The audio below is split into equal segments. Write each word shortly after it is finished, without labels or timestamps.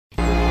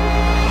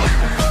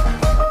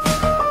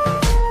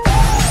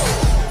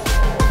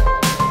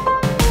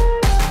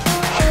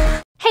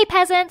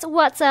peasants,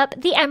 what's up?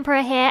 The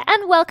Emperor here,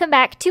 and welcome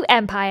back to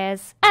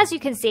Empires. As you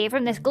can see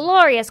from this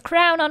glorious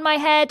crown on my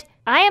head,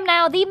 I am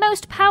now the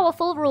most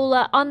powerful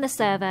ruler on the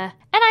server.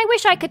 And I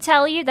wish I could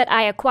tell you that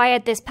I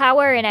acquired this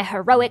power in a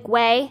heroic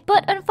way,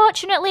 but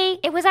unfortunately,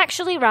 it was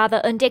actually rather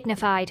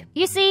undignified.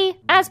 You see,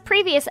 as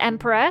previous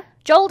Emperor,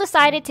 Joel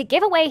decided to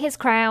give away his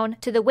crown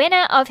to the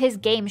winner of his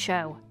game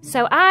show.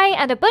 So I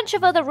and a bunch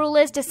of other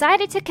rulers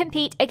decided to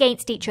compete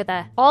against each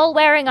other, all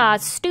wearing our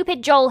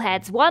stupid Joel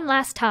heads one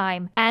last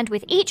time. And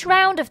with each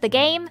round of the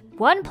game,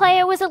 one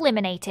player was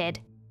eliminated.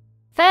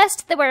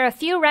 First, there were a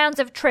few rounds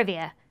of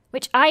trivia,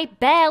 which I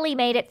barely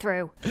made it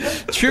through.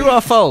 True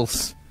or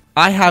false?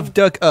 I have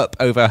dug up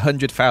over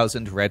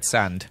 100,000 red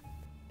sand.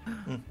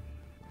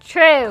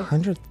 True.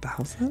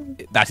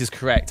 100,000? That is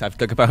correct. I've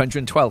dug up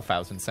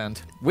 112,000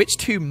 sand. Which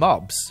two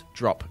mobs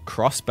drop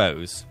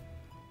crossbows?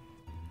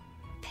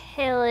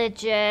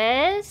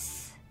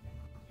 Pillagers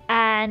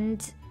and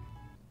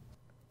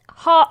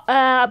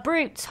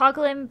brutes,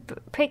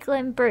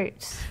 piglin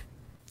brutes.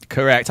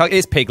 Correct. It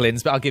is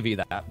piglins, but I'll give you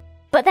that.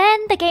 But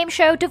then the game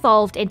show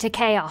devolved into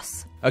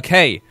chaos.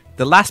 Okay,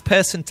 the last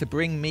person to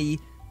bring me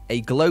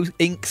a glow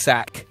ink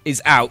sack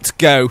is out.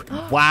 Go.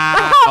 Wow.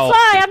 I can't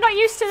fly. I'm not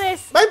used to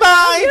this.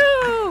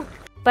 Bye-bye.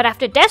 But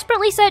after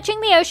desperately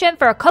searching the ocean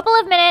for a couple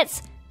of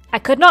minutes, I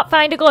could not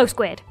find a glow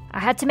squid.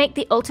 I had to make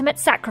the ultimate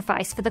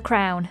sacrifice for the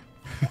crown.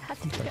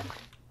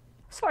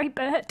 Sorry,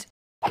 Bert.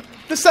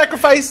 The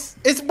sacrifice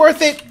is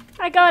worth it.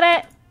 I got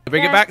it.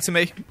 Bring it back to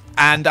me.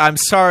 And I'm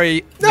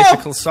sorry,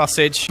 mythical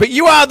sausage, but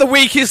you are the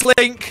weakest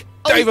link.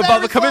 Don't even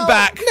bother coming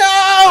back. No!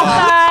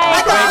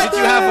 Bye. Did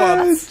you have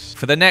one?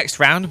 For the next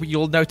round,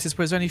 you'll notice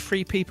there's only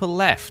 3 people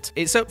left.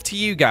 It's up to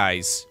you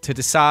guys to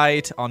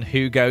decide on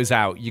who goes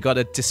out. You got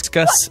to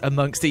discuss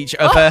amongst each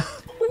other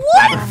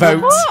and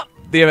vote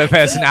the other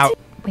person out.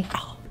 Wait,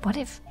 what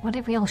if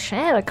we all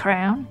share a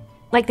crown?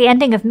 Like the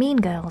ending of Mean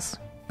Girls.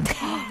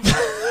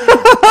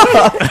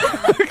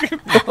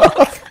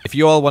 If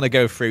you all want to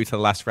go through to the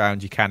last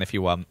round, you can if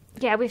you want.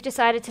 Yeah, we've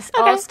decided to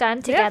all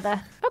stand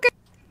together. Okay.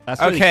 That's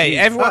really Okay,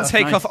 cute. everyone That's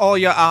take nice. off all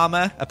your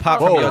armor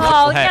apart from your Oh,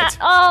 double yeah. head.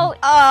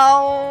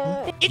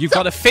 Oh. You've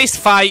got a fist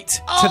fight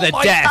to the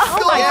death. Oh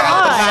my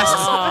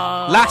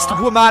god. Last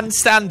woman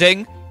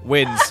standing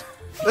wins.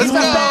 Let's go.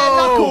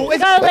 Go, Lady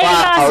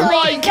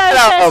Vaseline. Go,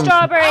 Sir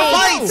Strawberry.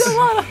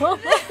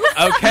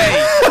 Okay.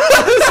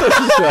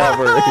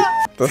 Strawberry.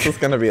 This is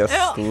gonna be a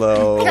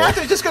slow.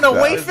 Catherine's just gonna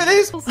wait for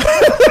this.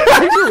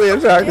 Actually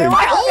attracting.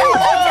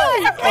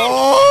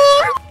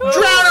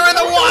 Drown her in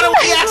the water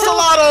with the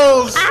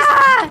axolotls.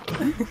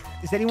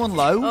 Is anyone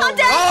low? I'm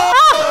dead.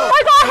 Oh,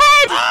 I got a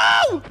head.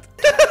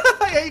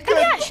 Yeah, you could.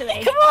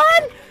 Actually. Come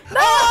on. No.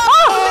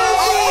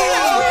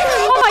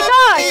 Oh my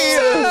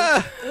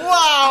gosh.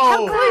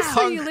 Wow.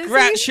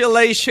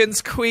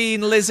 Congratulations,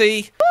 Queen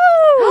Lizzie.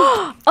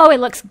 Oh, it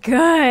looks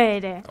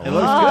good. It looks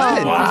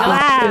good.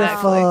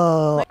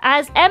 Wow.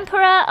 As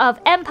Emperor of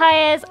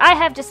Empires, I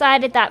have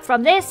decided that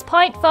from this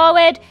point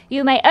forward,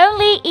 you may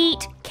only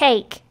eat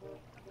cake.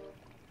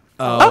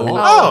 Oh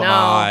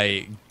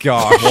my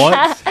god.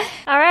 What?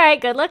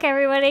 Alright, good luck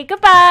everybody.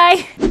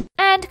 Goodbye.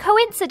 And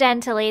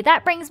coincidentally,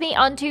 that brings me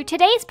on to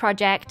today's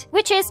project,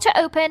 which is to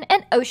open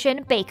an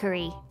ocean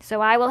bakery.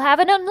 So I will have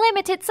an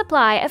unlimited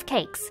supply of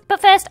cakes.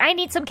 But first, I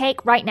need some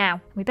cake right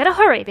now. We better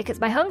hurry because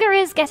my hunger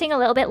is getting a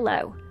little bit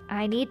low.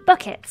 I need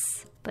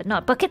buckets, but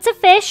not buckets of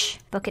fish,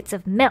 buckets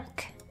of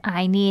milk.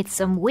 I need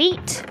some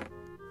wheat.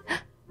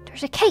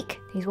 There's a cake.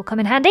 These will come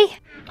in handy.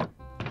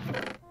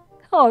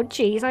 Oh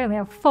geez, I only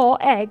have 4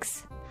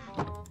 eggs.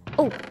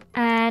 Oh,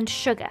 and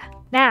sugar.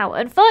 Now,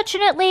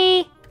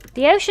 unfortunately,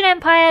 the Ocean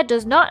Empire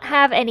does not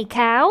have any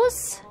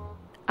cows.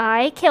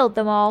 I killed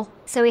them all.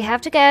 So we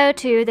have to go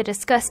to the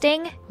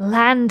disgusting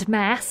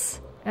landmass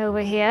over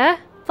here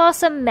for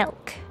some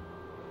milk.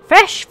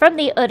 Fresh from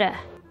the udder.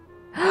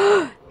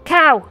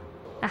 Cow!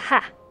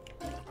 Aha.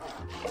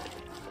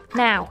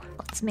 Now,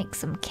 let's make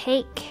some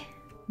cake.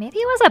 Maybe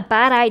it was a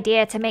bad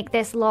idea to make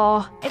this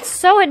law. It's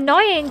so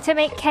annoying to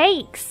make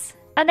cakes.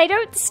 And they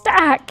don't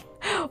stack.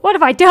 What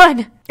have I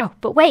done? Oh,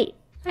 but wait.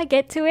 I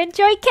get to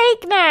enjoy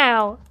cake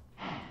now.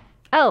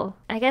 Oh,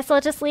 I guess I'll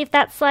just leave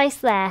that slice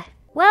there.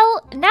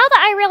 Well, now that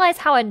I realize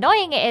how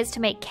annoying it is to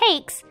make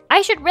cakes,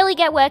 I should really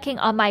get working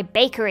on my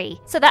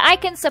bakery so that I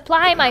can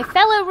supply my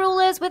fellow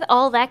rulers with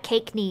all their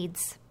cake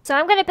needs. So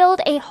I'm going to build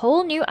a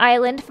whole new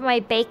island for my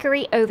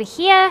bakery over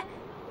here,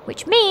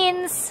 which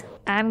means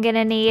I'm going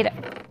to need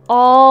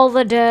all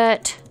the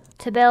dirt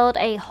to build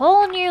a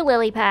whole new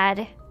lily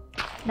pad.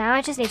 Now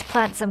I just need to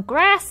plant some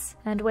grass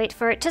and wait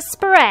for it to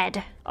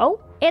spread.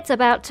 Oh, it's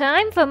about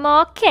time for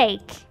more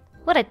cake.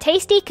 What a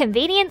tasty,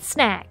 convenient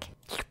snack.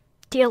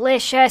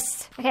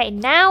 Delicious. Okay,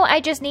 now I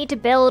just need to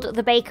build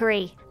the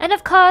bakery. And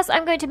of course,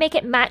 I'm going to make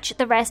it match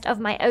the rest of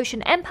my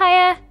ocean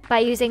empire by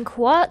using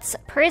quartz,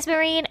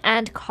 prismarine,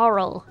 and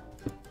coral.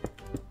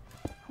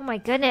 Oh my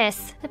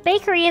goodness, the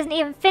bakery isn't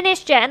even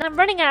finished yet and I'm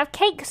running out of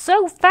cake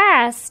so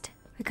fast.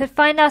 We could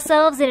find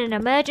ourselves in an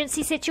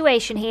emergency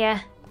situation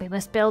here. We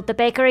must build the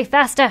bakery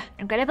faster.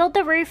 I'm gonna build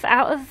the roof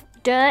out of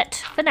dirt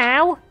for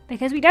now,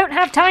 because we don't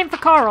have time for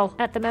coral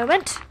at the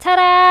moment.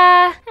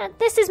 Ta-da!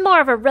 This is more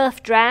of a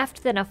rough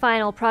draft than a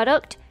final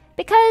product,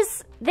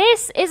 because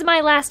this is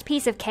my last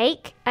piece of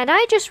cake, and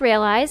I just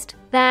realized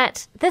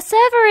that the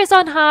server is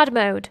on hard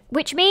mode,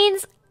 which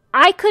means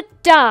I could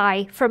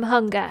die from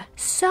hunger.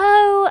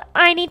 So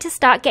I need to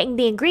start getting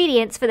the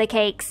ingredients for the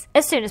cakes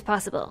as soon as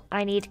possible.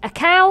 I need a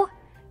cow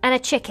and a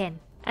chicken.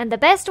 And the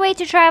best way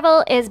to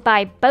travel is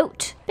by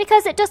boat,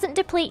 because it doesn't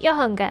deplete your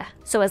hunger.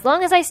 So as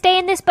long as I stay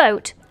in this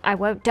boat, I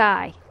won't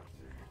die.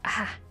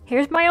 Ah,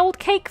 here's my old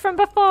cake from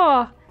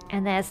before.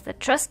 And there's the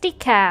trusty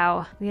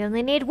cow. We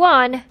only need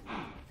one.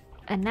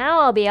 And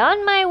now I'll be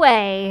on my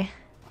way.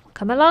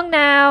 Come along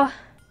now.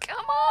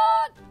 Come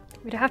on!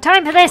 We don't have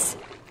time for this.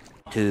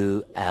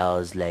 2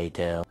 hours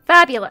later.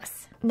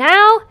 Fabulous.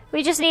 Now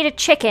we just need a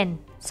chicken,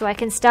 so I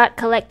can start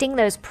collecting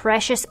those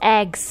precious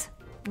eggs.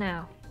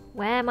 Now,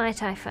 where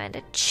might I find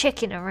a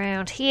chicken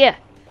around here?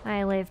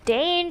 I live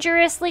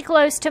dangerously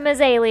close to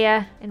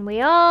Mazalia, and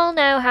we all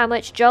know how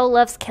much Joel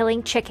loves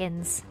killing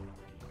chickens.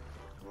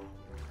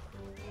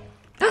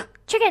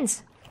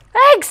 Chickens!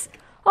 Eggs!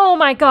 Oh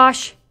my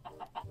gosh!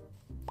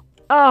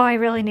 Oh, I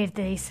really need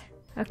these.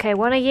 Okay,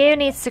 one of you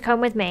needs to come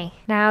with me.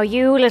 Now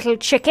you little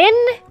chicken,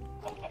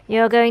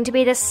 you're going to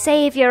be the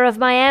savior of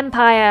my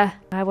empire.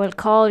 I will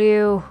call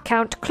you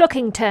Count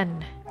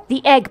Cluckington,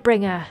 the egg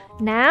bringer.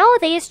 Now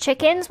these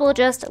chickens will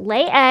just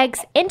lay eggs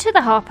into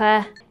the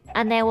hopper,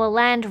 and they will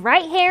land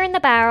right here in the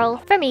barrel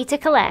for me to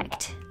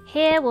collect.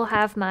 Here we'll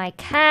have my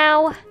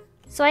cow,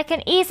 so I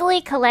can easily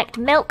collect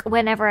milk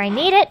whenever I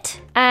need it.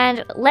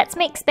 And let's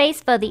make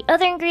space for the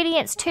other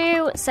ingredients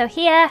too. So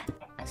here,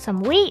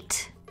 some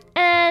wheat,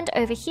 and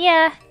over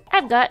here,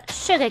 I've got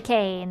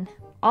sugarcane.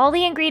 All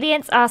the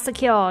ingredients are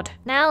secured.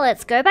 Now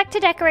let's go back to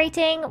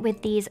decorating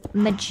with these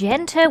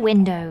magenta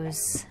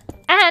windows.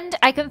 And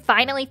I can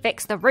finally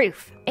fix the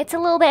roof. It's a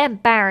little bit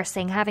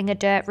embarrassing having a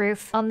dirt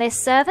roof on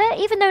this server,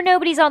 even though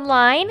nobody's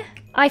online.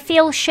 I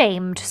feel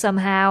shamed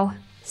somehow.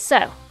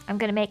 So, I'm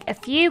gonna make a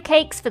few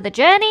cakes for the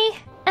journey,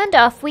 and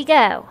off we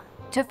go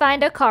to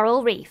find a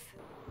coral reef.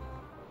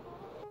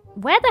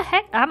 Where the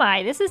heck am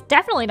I? This is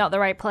definitely not the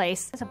right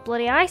place. There's a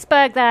bloody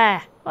iceberg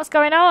there. What's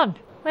going on?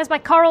 Where's my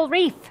coral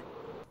reef?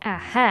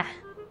 Aha.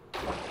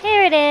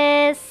 Here it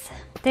is.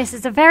 This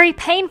is a very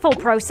painful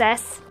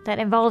process that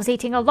involves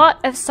eating a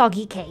lot of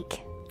soggy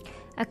cake.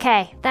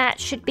 Okay, that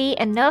should be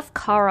enough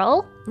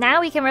coral.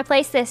 Now we can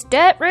replace this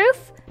dirt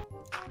roof.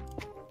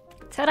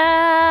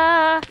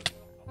 Ta-da!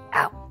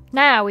 Ow.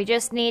 Now we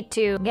just need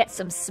to get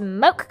some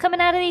smoke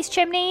coming out of these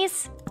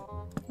chimneys.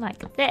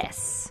 Like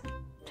this.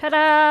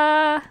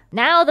 Ta-da!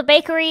 Now the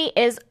bakery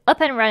is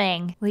up and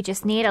running. We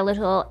just need a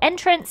little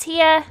entrance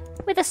here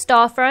with a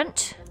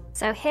storefront.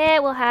 So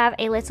here we'll have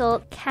a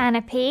little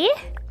canopy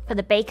for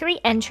the bakery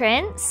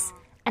entrance.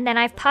 And then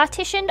I've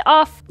partitioned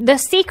off the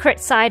secret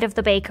side of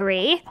the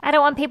bakery. I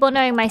don't want people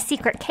knowing my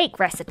secret cake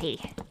recipe.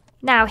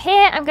 Now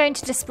here I'm going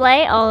to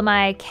display all of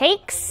my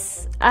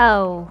cakes.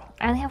 Oh,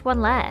 I only have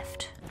one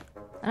left.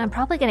 And I'm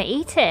probably gonna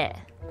eat it.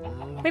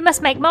 We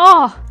must make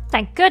more.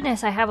 Thank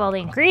goodness I have all the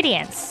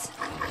ingredients.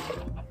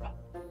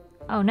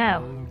 Oh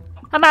no,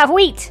 I'm out of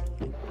wheat.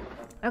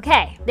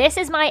 Okay, this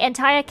is my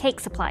entire cake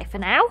supply for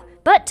now,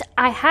 but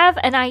I have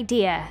an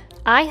idea.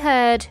 I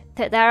heard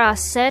that there are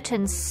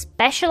certain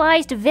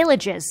specialized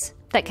villagers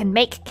that can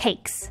make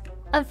cakes.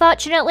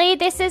 Unfortunately,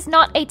 this is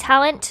not a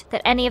talent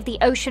that any of the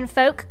ocean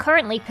folk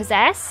currently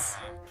possess.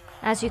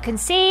 As you can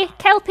see,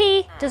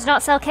 Kelpie does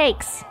not sell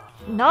cakes,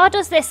 nor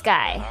does this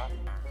guy.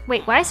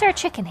 Wait, why is there a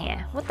chicken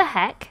here? What the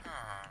heck?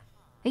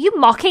 Are you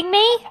mocking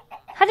me?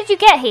 How did you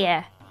get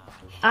here?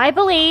 I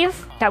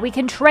believe that we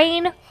can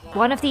train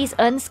one of these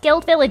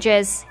unskilled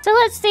villagers. So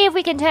let's see if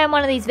we can turn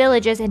one of these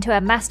villagers into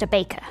a master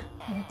baker.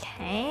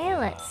 Okay,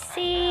 let's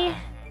see.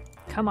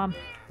 Come on.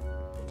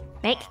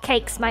 Make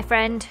cakes, my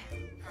friend.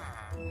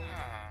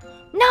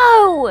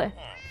 No!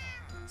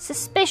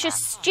 Suspicious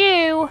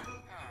stew.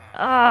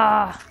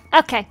 Ah.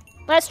 Okay,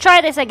 let's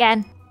try this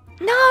again.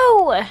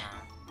 No!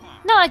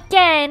 Not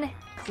again.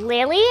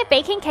 Clearly,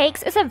 baking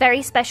cakes is a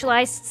very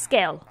specialized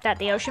skill that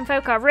the ocean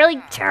folk are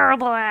really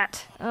terrible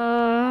at.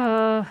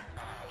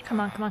 Come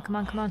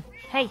on.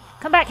 Hey,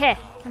 come back here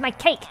with my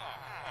cake.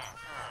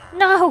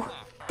 No,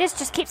 this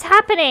just keeps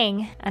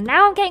happening. And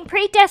now I'm getting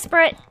pretty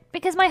desperate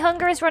because my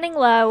hunger is running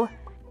low.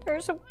 There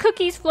are some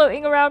cookies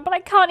floating around, but I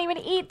can't even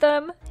eat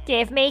them.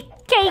 Give me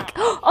cake.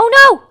 Oh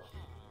no!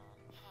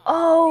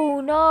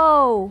 Oh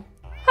no.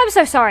 I'm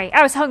so sorry.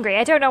 I was hungry.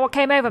 I don't know what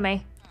came over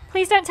me.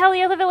 Please don't tell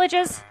the other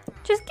villagers.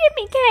 Just give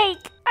me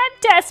cake. I'm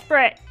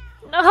desperate.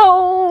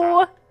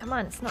 No. Come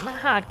on, it's not that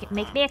hard.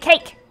 Make me a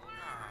cake.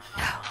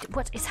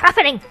 What is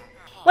happening?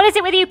 What is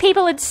it with you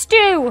people and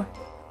stew?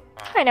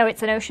 I know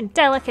it's an ocean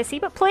delicacy,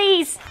 but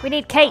please, we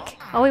need cake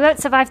or we won't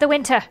survive the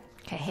winter.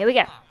 Okay, here we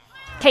go.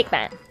 Cake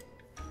man.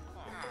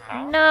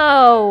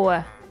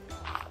 No.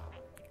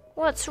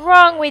 What's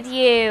wrong with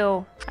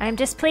you? I'm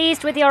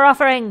displeased with your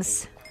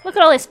offerings. Look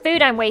at all this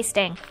food I'm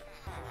wasting.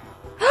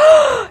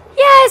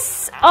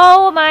 Yes!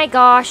 Oh my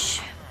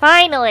gosh.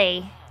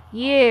 Finally.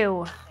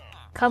 You.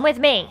 Come with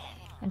me.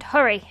 And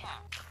hurry.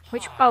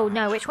 Oh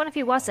no, which one of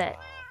you was it?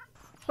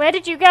 Where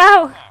did you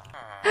go?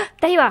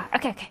 There you are.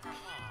 Okay.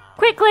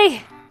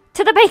 Quickly,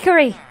 to the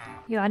bakery.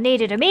 You are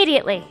needed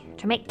immediately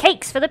to make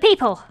cakes for the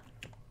people.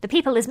 The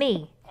people is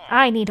me.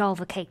 I need all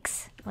the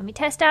cakes. Let me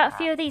test out a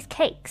few of these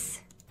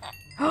cakes.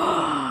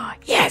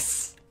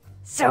 Yes!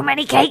 So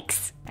many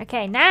cakes!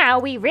 Okay, now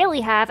we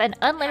really have an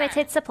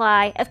unlimited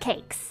supply of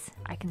cakes.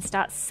 I can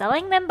start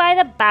selling them by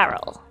the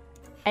barrel.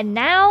 And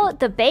now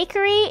the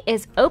bakery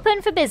is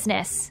open for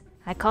business.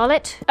 I call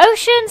it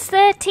Ocean's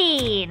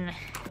 13.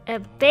 A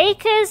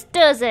baker's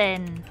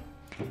dozen.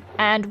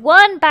 And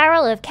 1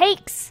 barrel of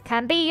cakes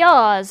can be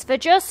yours for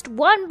just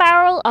 1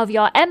 barrel of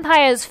your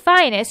empire's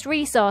finest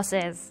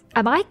resources.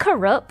 Am I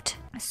corrupt?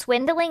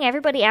 Swindling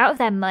everybody out of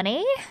their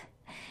money?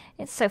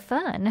 It's so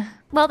fun.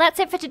 Well, that's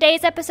it for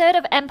today's episode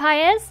of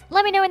Empires.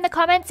 Let me know in the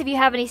comments if you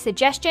have any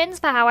suggestions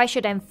for how I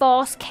should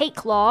enforce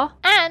cake law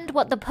and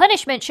what the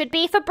punishment should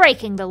be for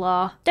breaking the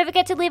law. Don't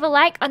forget to leave a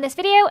like on this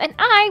video and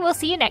I will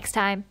see you next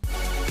time.